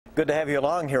Good to have you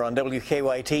along here on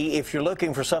WKYT. If you're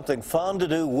looking for something fun to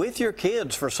do with your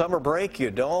kids for summer break,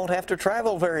 you don't have to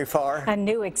travel very far. A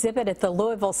new exhibit at the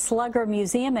Louisville Slugger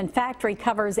Museum and Factory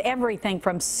covers everything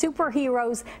from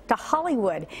superheroes to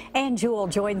Hollywood. And Jewel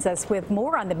joins us with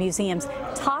more on the museum's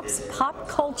Tops Pop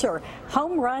Culture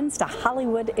Home Runs to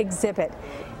Hollywood exhibit.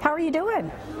 How are you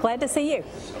doing? Glad to see you.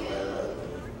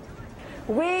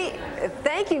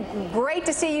 Thank you. Great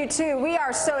to see you too. We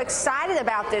are so excited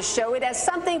about this show. It has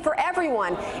something for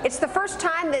everyone. It's the first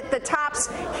time that the Topps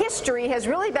history has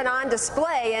really been on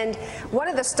display, and one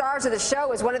of the stars of the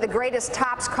show is one of the greatest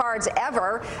Topps cards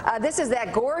ever. This is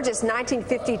that gorgeous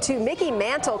 1952 Mickey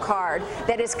Mantle card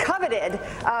that is coveted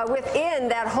within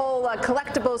that whole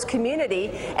collectibles community.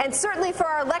 And certainly for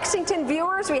our Lexington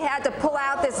viewers, we had to pull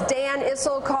out this Dan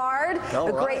Issel card,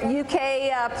 a great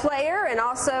UK player, and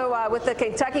also with the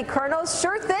Kentucky Colonels.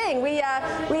 Sure thing. We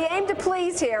aim to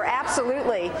please here,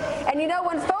 absolutely. And you know,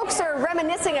 when folks are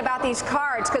reminiscing about these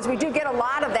cards, because we do get a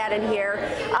lot of that in here,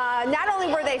 not only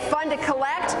were they fun to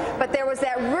collect, but there was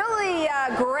that really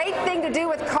great thing to do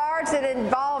with cards that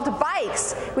involved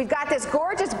bikes. We've got this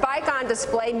gorgeous bike on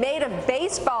display made of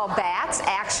baseball bats,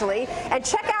 actually. And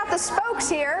check out the spokes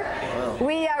here. Wow.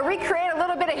 We recreate a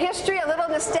little bit of history, a little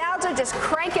nostalgia, just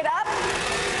crank it up.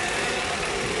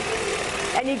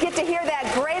 And you get to hear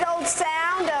that great old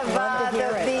sound of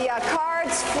the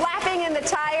cards flapping in the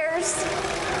tires.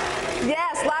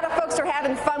 Yes, a lot of folks are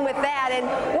having fun with that.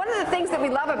 And one of the things that we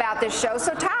love about this show,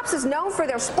 so Topps is known for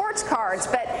their sports cards,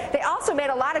 but they also made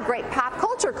a lot of great pop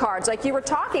culture cards like you were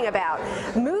talking about,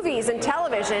 movies and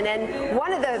television. And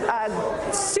one of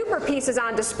the super pieces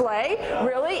on display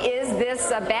really is this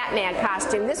Batman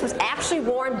costume. This was actually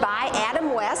worn by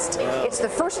Adam West. It's the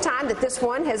first time that this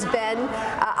one has been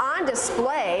on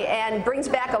display and brings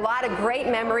back a lot of great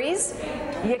memories.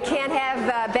 You can't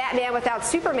have Batman without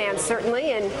Superman,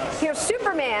 certainly. And here's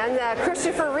Superman,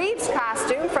 Christopher Reeve's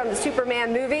costume from the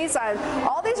Superman movies.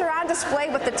 All these are on display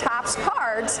with the Topps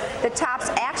cards that Topps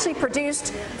actually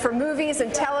produced for movies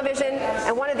and television.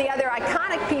 And one of the other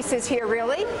iconic pieces here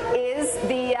really is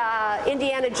the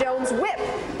Indiana Jones whip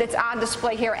that's on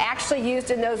display here, actually used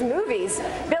in those movies.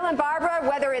 Bill and Barbara,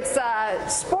 whether it's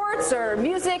sports or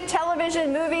music,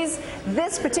 television, movies,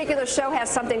 this particular show has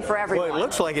something for everyone. Well, it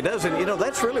looks like it does. And you know,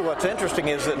 that's really what's interesting,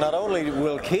 is that not only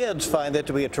will kids find that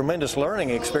to be a tremendous learning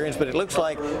experience, but it looks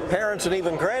like parents and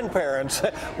even grandparents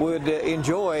would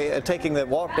enjoy taking that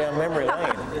walk down memory lane.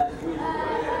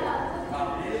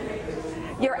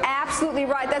 You're absolutely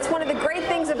right. That's one of the great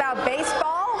things about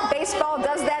baseball. Baseball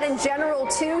does that in general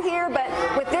too here, but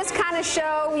with this kind of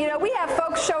show, you know, we have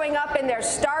folks showing up in their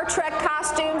Star Trek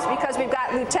costumes because we've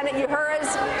got Lieutenant Uhura's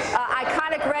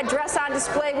iconic red dress on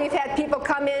display. We've had people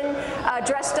come in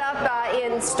dressed up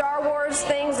in Star Wars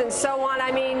things and so on.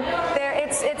 I mean,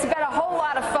 it's been a whole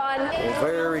lot of fun. Well,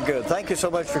 very good. Thank you so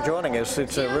much for joining us.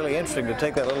 It's really interesting to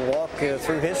take that little walk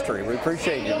through history. We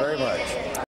appreciate you very much.